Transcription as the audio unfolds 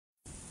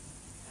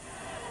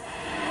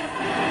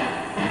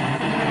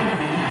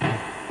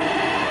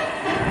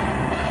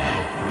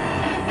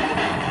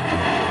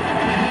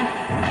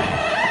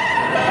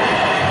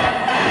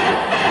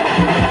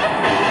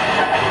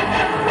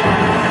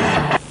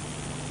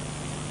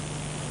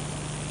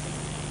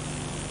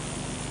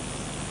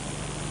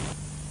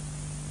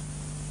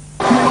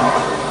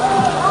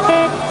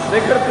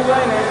Zdaj kar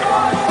povej, ne?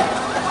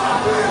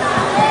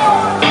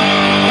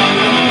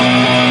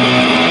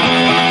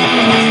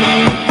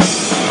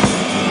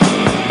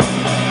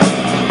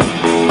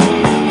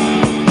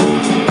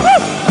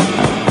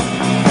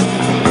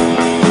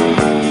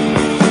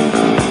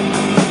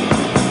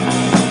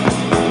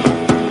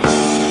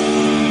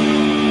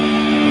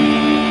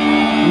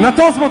 Na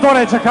to smo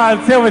torej čakali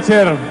cel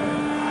večer.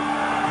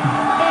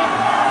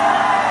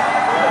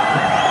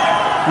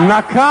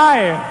 Na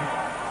kaj?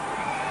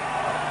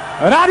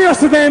 Radio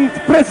Študent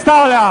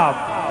predstavlja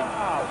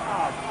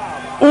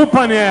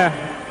upanje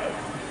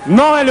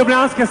nove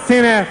ljubljanske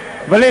scene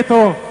v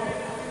letu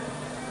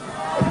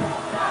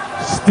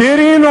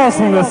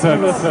 84.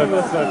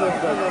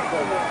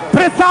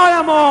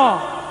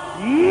 Predstavljamo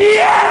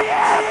Niet!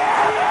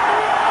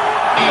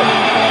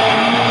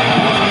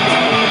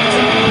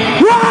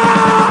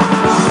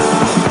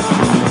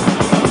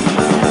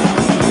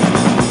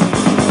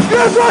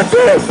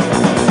 Znači,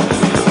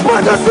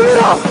 pojďte si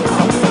vidět,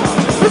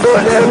 je to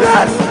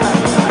nevdět,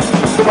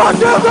 to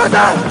máte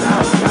okote,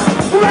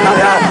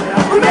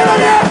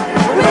 umělně,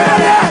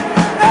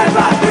 N2,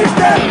 3,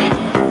 4.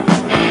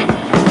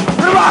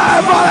 Prva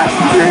vole,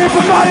 všichni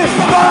poslali,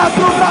 pala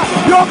trubna,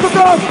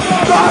 Jokotom,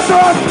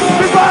 Kašon,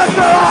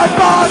 vybalte rád,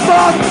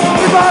 Kašon,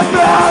 vybalte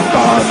rád,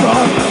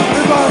 Kašon,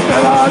 vybalte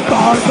rád,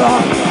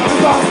 Kašon,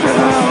 vybalte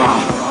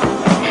rád.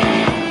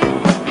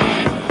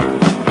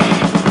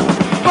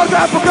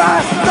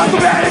 Pokraj,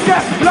 zatobljenike,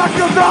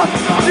 lakši odrat,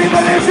 žive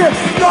liči,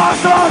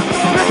 Kašon,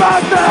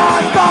 vybalte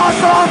rád,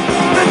 Kašon,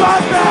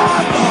 vybalte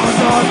rád,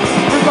 Kašon,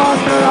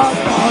 vybalte rád,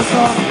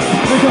 Kašon,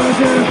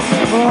 vybalte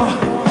rád,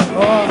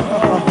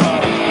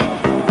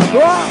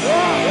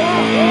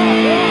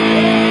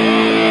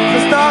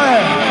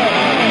 Zastave!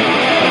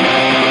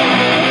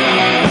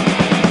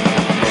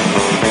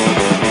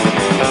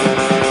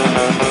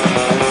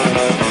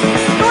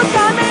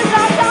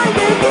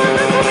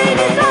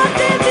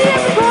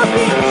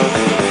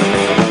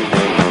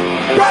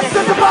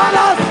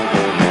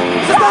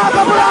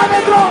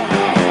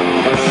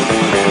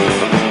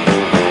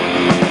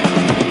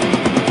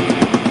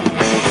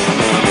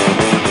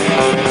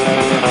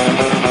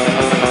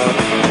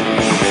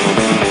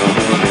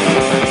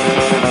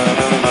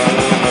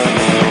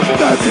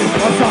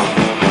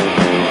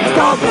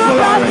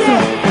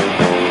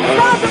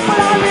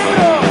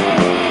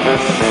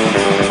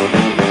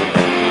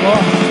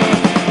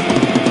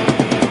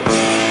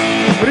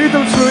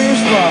 Ritem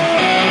človeštva.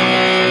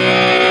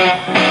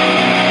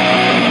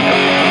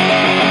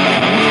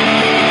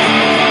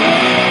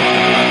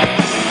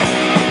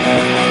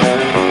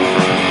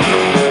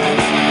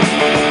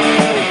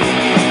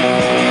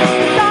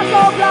 Vsaka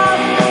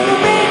oblast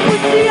pomeni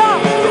pustija,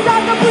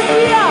 vsaka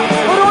pustija,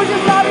 orožje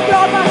slavi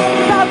groba,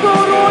 vsako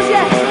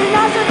orožje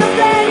prinaša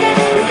trpljenje,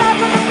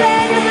 vsako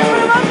trpljenje se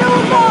prevrne v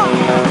upor.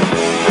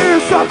 In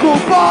vsak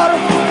upor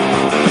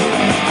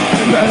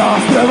je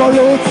nas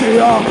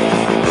revolucija.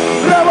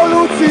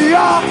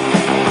 Revolucija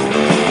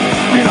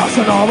je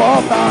naša nova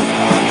oblast.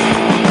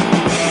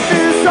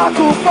 In vsak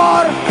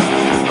upor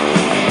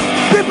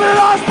je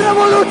prerast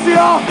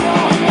revolucija.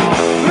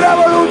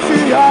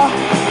 Revolucija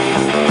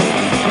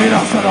je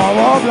naša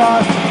nova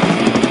oblast.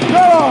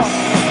 Evo!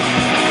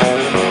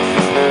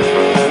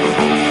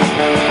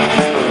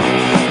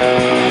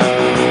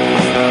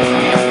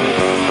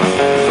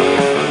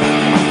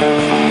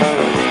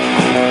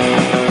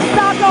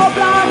 Vsaka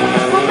oblast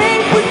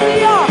pomeni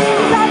pustija,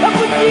 vsaka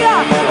pustija,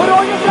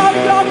 orožje slavi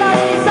groba,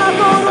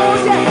 vsako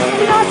orožje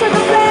prinaša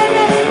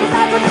trpljenje,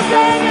 vsako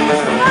trpljenje se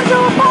prinaša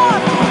v upor.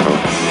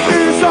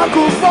 In vsak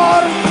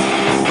upor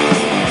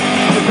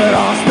je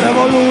prerast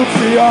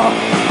revolucija.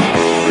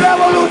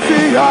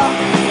 Revolucija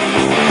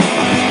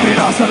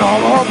prinaša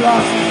nova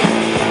oblast.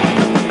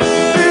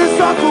 In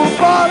vsak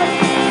upor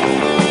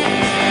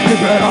je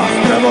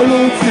prerast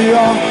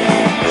revolucija.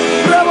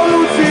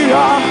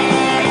 Revolucija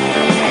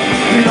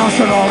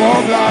prinaša nova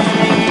oblast.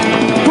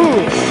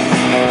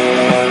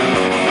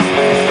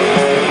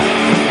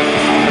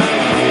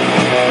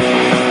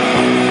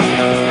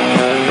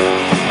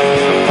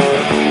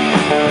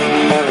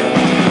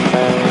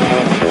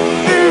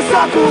 In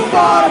vsak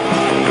upor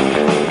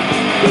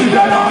je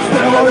prerast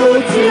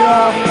revolucija.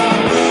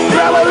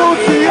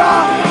 Revolucija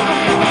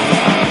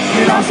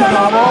prinaša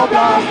nova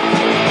oblast.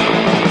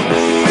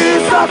 In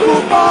vsak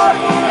upor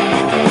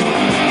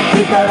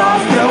je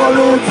prerast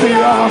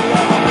revolucija.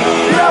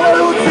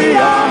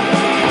 Revolucija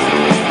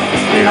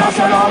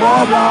prinaša nova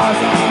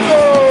oblast.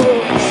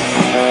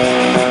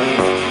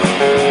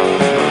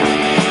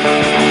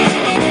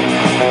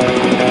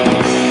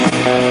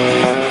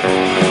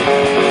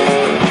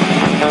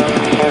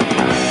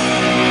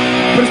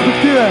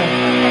 Perspektive.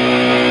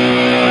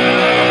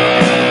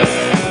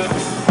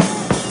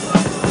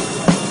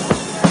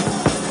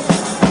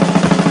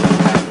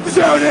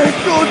 Deževnik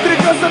jutri,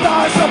 ko se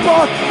daljša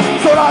pot,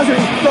 sovraži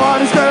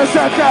tovariške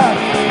rešetke.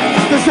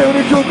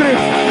 Deževnik jutri,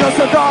 ko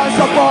se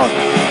daljša pot,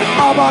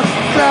 ampak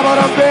ne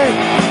moram biti.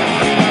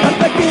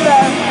 Perspektive.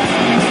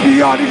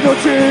 Pijanih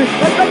noči.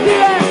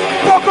 Perspektive.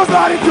 Poko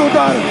znanih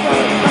jutr.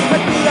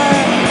 Perspektive.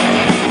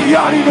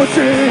 Jani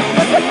noči,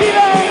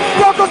 perspektive,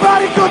 koliko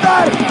zlari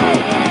kudar.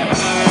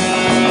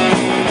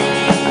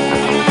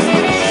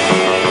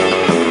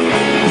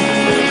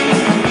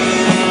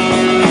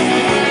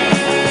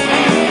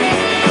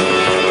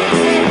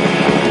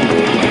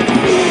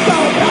 Pinka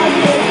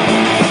obrazi,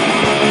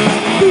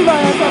 siva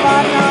je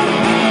tovarna,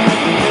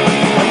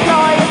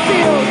 odkroj je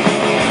sil,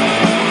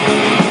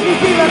 ni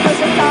siva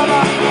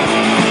zašetava.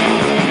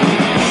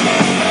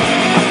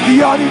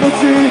 Jani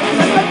noči,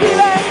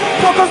 Perspektive,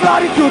 koliko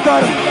zlari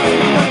kudar.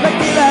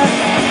 perspektive,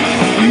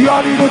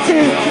 Jani noči,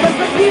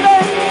 perspektive,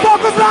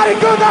 koliko zlari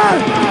kudar.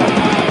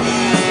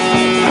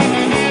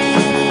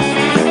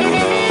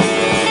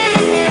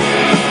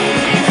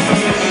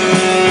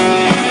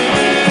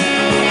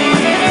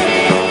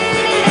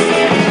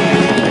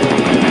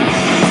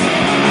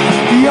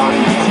 Jani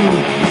noči,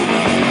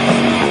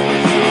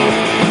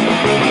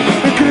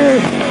 kri,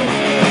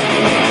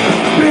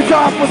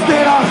 priča po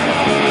stenah.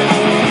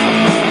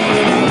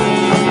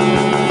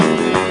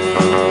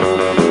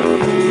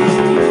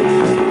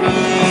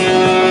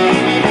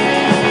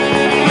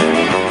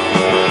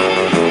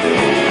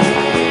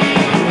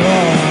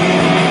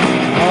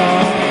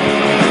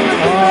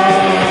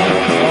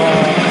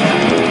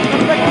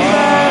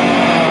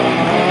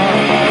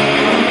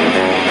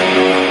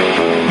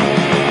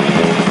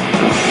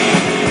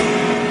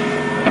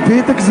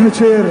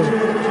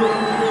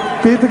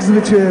 Petek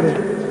zvečer. 1, 2,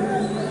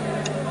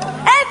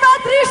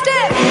 3,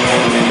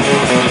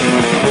 4.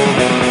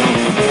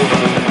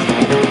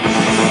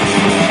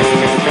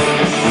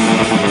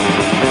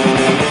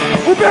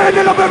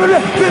 Uvedeno bebele,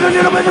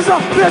 vedeno bedeša,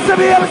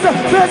 presevijeme se,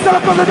 vesela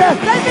kozade.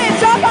 Dajte,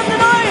 čakam na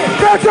novi.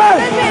 Večer,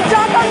 Dajte,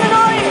 čakam na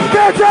novi.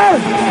 večer.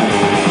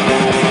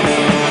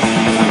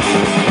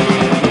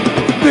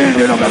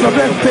 Vedeno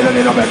bebele,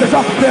 vedeno bedeša,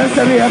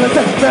 presevijeme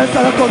se,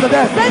 vesela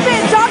kozade. Dajte,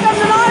 čakam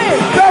na novi.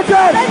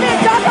 Večer, Dajte,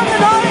 čakam na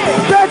novi.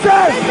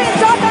 večer, Dajte,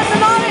 čakam na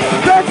novi.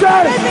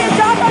 večer. Dajte,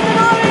 čakam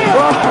na novi.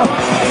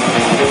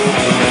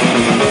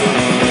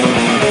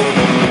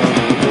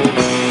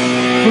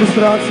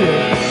 Frustracije.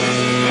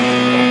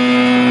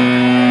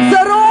 Za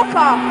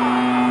roka.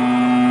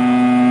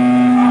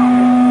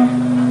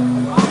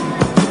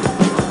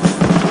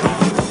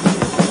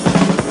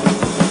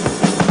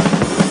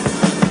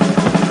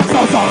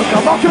 Salsanka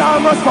mokra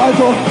na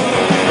asfaltu,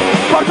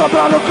 parka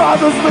brano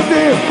kado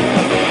smeti.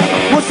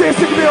 V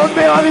ušesih mi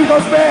odmevali do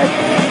spet,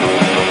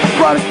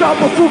 vrsta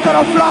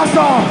pofukana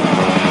flaša.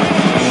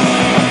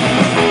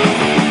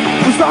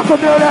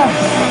 Vsakodnevne,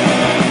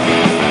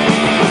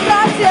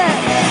 Frustracije.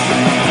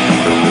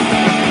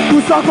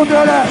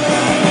 vsakodnevne.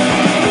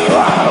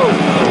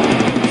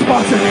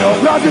 Spačeni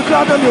obrazi v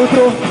hladnem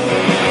jutru,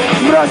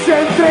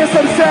 mračen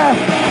tresem se.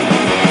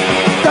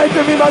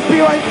 Dajte mi malo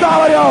piva in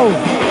tavarjev,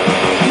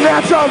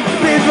 nečem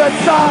biti več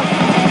sam.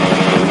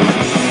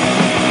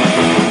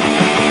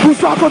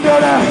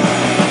 Vsakodnevne,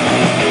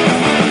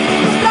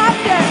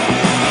 Frustracije.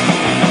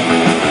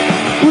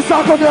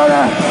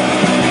 vsakodnevne.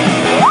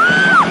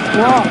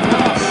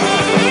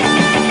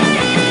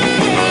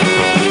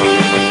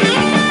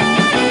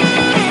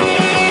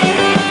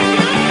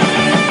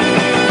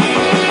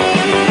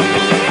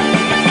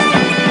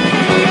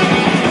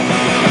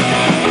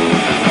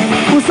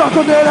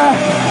 Vsakodnevne,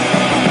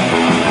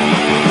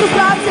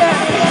 Frustracije.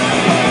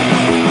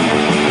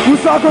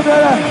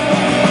 vsakodnevne.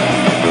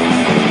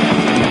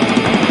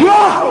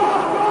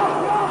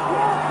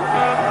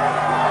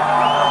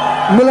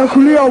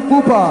 Melanholija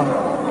obupa.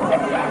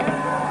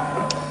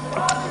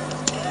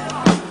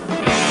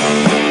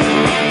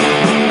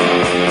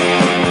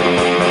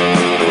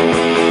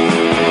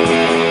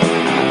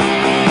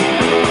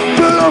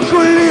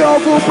 Melanholija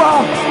obupa.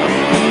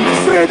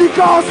 Sredi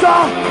kaosa,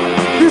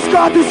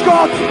 iskati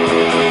izhod,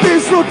 ti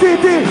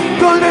slutiti,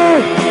 to ni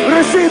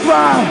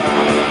rešitva.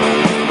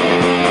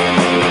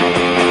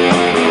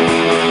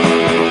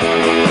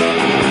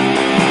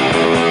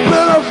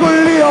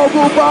 Melanholija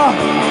obupa.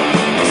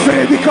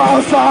 Sredi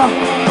kaosa,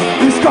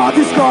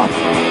 iskati izhod,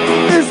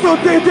 ti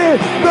slutiti,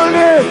 to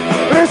ni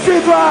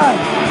rešitva.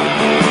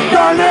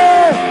 Da ni,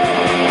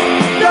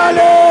 da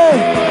ni,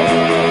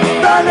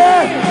 da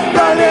ni,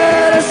 da ni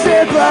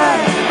rešitva.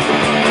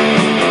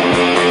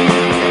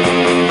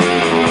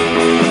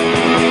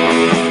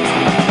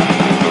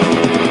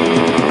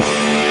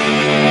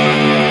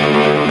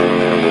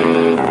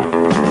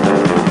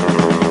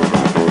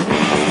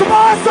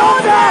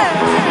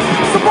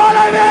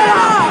 Svoboda je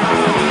vera,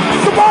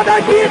 svoboda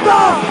je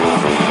hitro,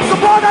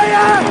 svoboda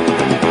je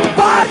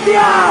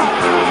partija.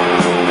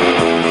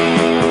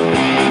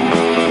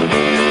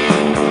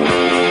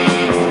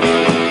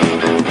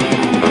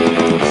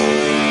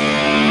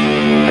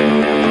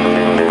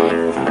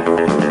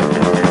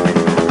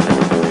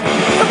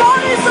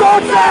 Svoboda je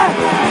sonce,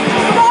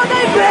 svoboda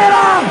je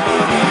vera,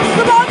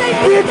 svoboda je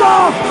hitro,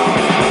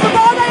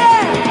 svoboda je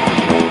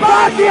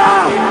partija.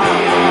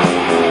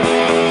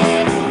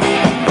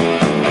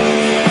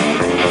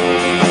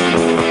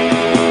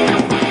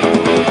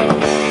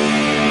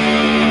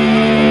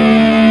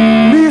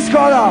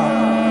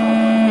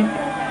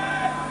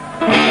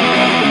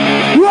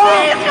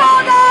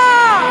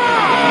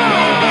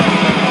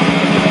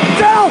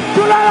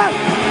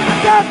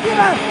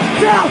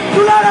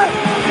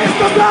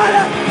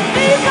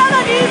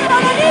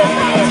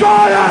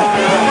 Skole!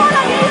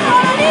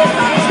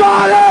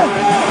 Skole!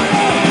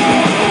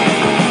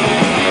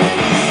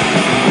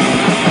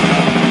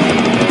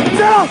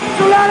 Celo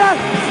življenje,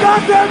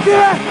 skate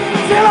aktive,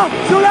 celo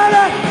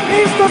življenje,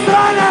 isto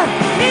strane.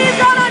 Ni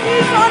zgola, ni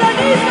zgola,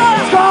 ni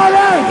zgola.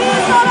 Skole! Ni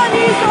zgola,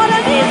 ni zgola,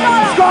 ni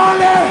zgola.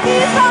 Skole! Ni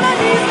zgola,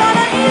 ni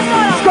zgola, ni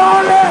zgola.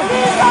 Skole!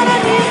 Ni zgola,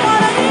 ni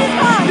zgola, ni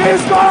zgola. Ni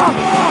zgola!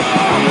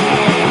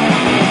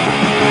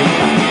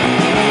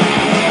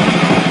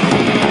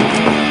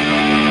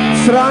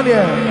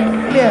 Sranje,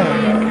 je,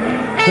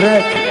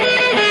 drek.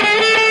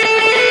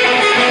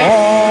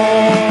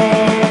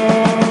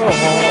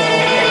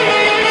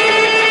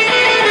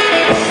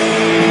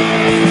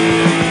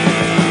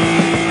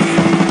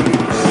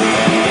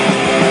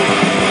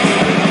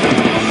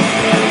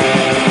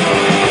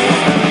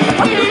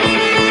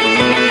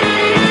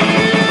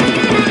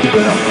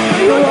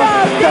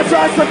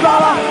 Čas se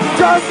glava,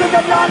 čas se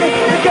debljani,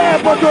 nekje je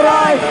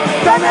poturaj.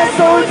 Teme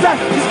so ulice,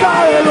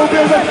 iskale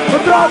ljubezen,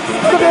 otrok,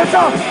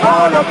 skrbeča,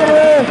 ono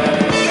krvi.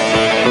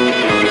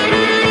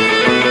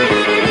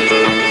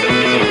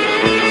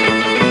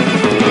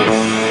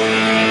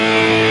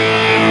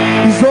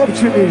 Iz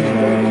občini.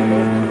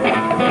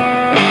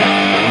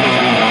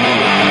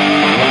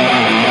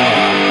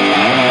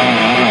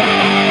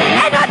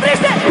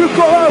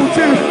 Njihove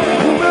uči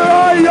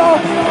umirajo,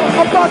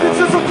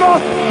 apatice so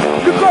kot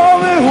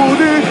njihove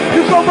hudi,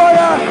 njihova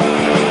je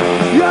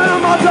jedan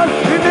mačan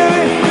i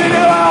dnevi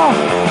minirajo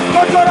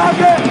od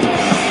korake.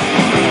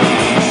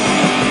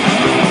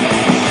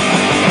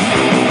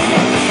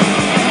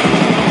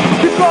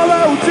 Njihove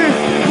uči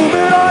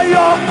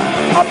umirajo,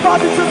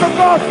 apatice so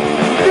kot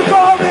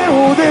njihove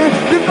hudi,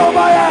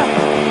 njihova je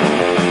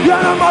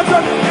jedan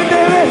mačan i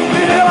dnevi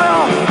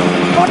minirajo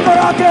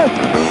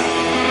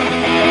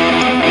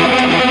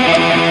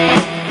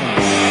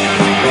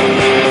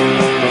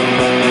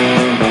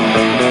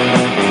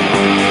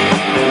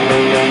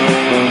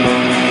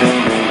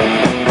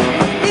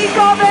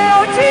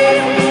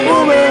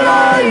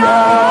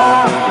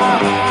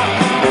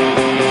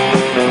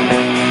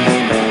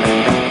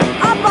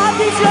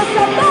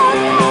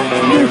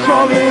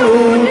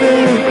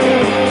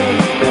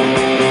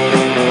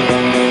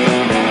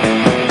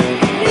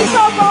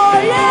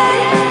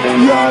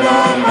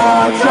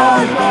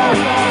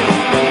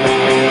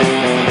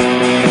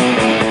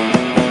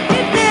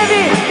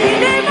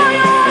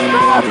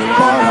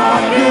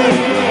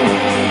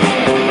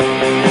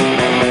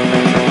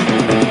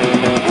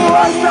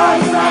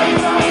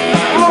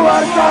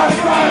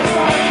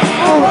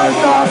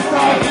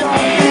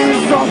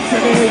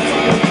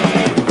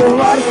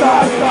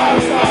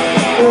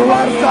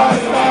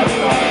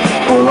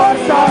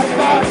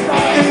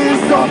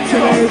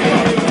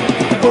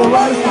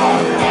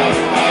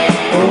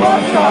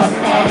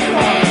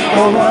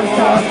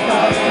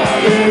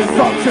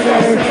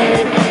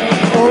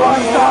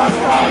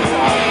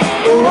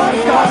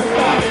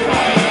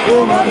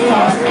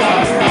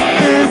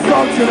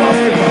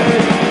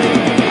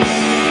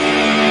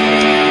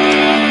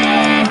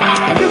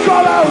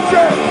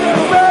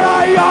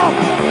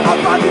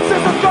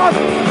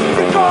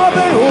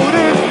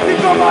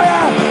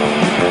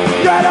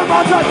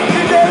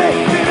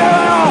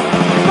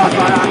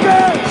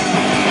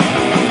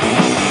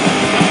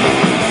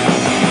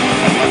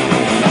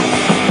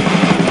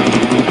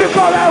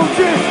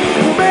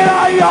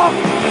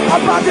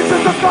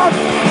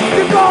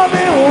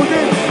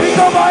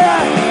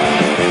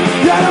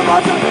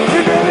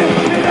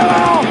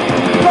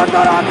od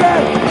korake.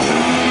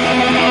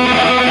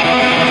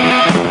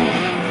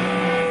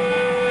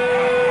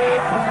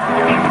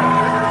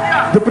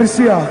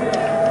 Depresija.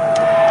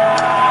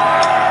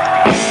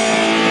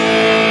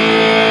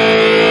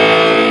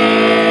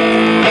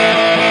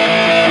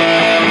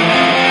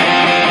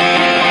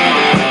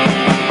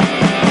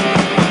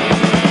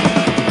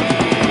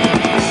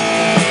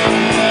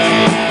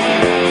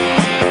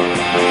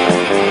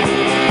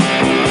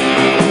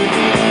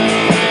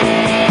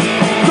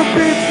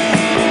 Zapit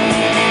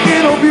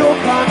in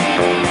objokan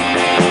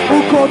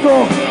v kotu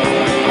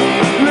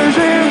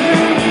ležim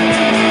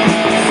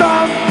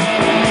sam.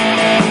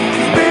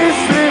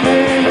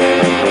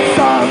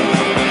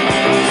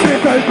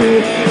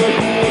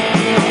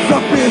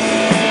 Zapit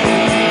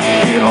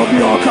in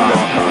objokan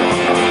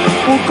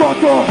v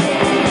kotu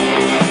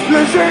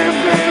ležim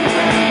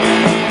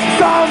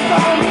sam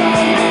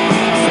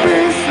s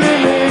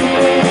mislimi,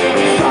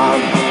 sam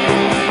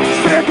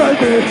sretaj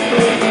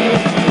biti.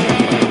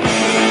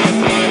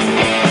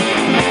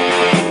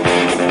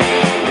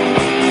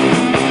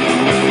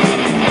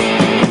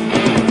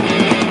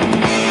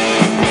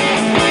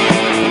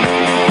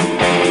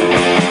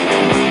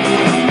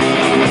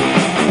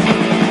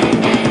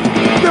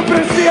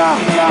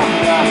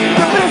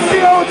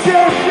 Depresija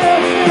očem,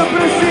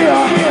 depresija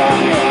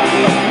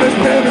bez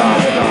tega.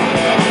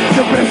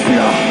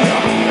 Depresija,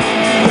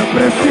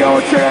 depresija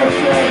očem,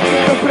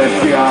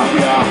 depresija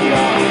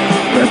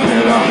bez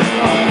tega.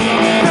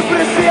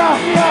 Depresija,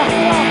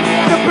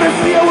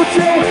 depresija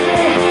očem,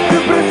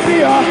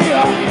 depresija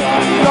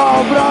na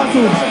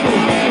obrazu.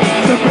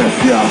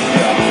 Depresija,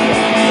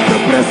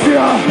 depresija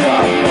Depresija,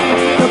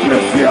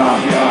 depresija,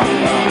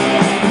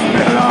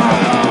 izmjena.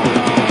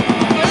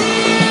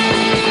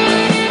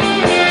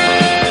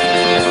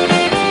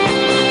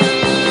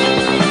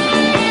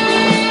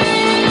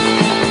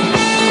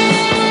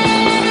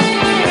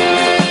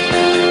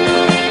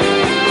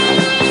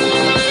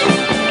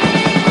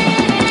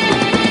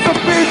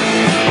 Zapit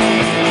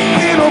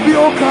in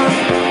objokan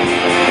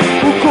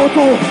v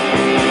kotu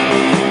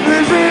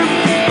ležim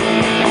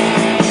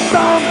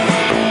sam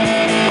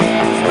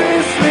s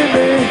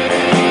mislimi,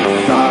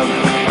 sam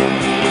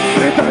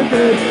sretan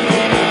dan.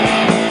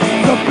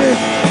 Zapit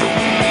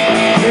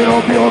in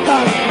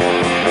objokan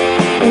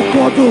v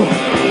kotu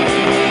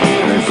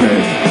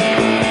ležim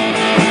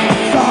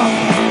sam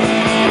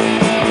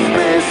s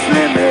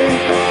mislimi,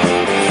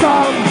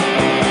 sam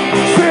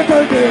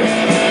sretan dan.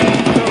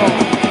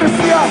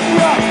 Depresija,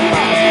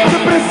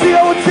 depresija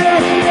v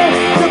očeh,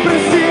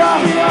 depresija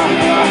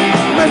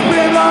me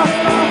spremlja.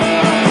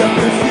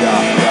 Depresija,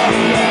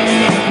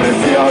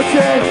 depresija v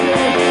očeh,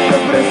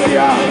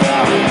 depresija.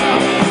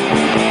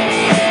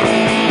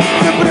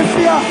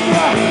 Depresija,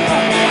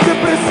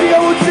 depresija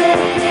v očeh,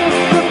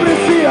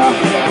 depresija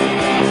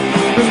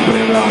me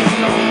spremlja.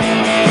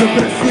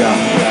 Depresija,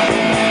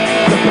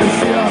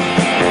 depresija,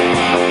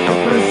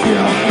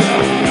 depresija.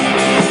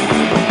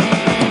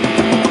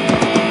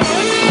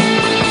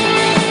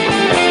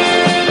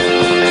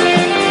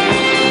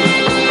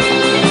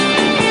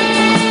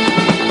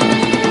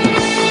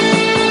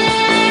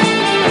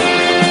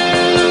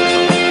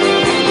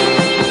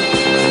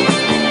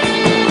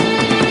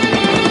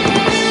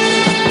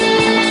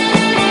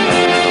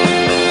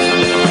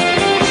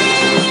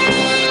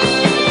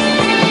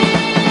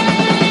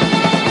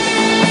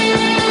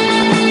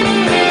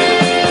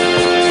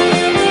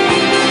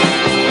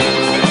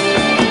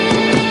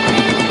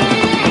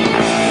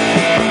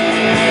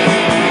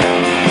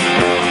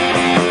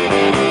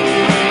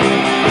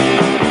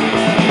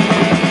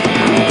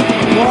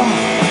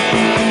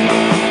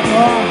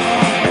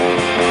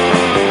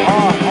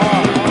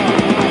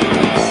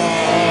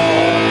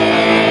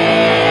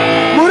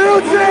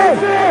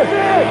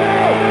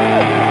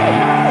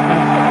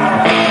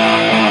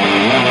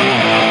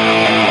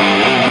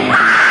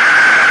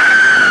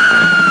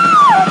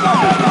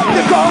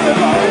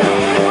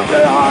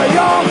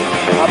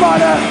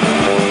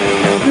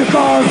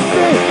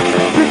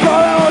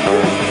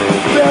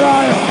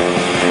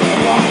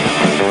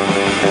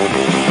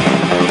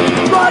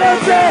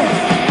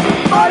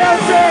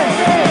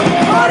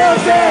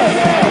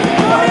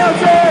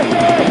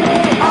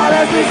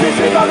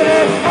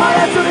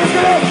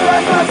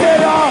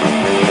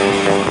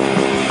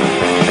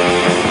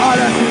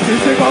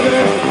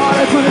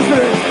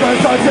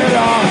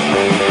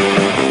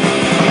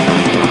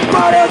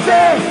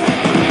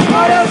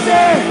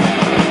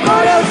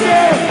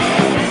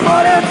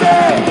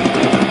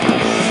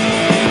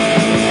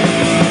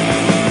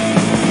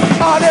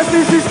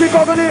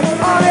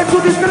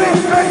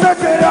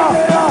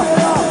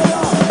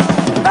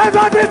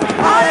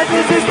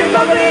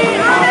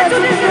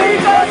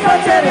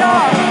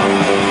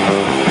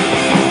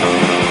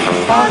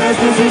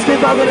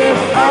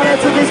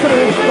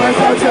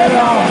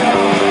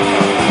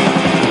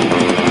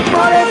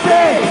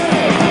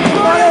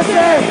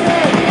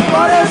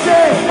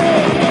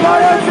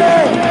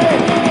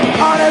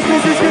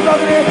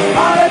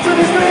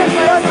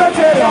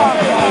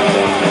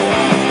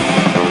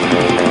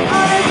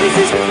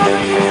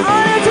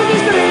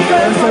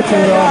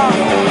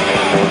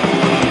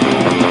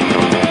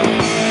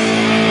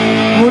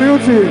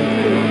 Morilci,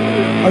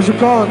 a že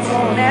konc?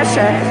 Ne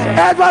še.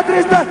 1, 2,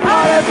 3, 4.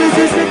 Ale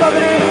fizični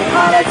dobri,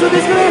 ale čudi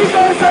skri, to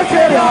je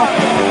sačerja.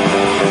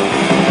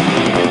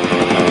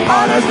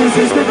 Ale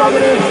fizični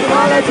dobri,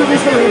 ale čudi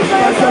skri, to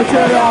je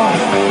sačerja.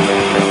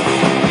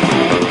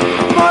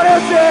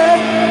 Morilci,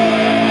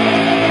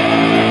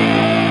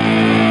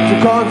 že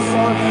konc?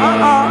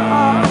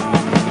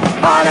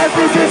 Ale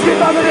fizični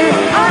dobri,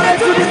 ale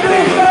čudi skri,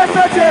 to je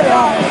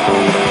sačerja.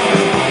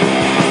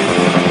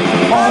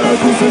 Ale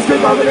fizični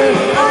dobri,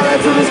 ale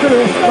čudi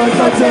skri, to je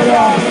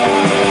sačerja.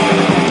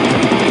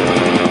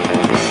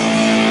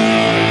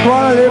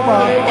 Hvala lepa.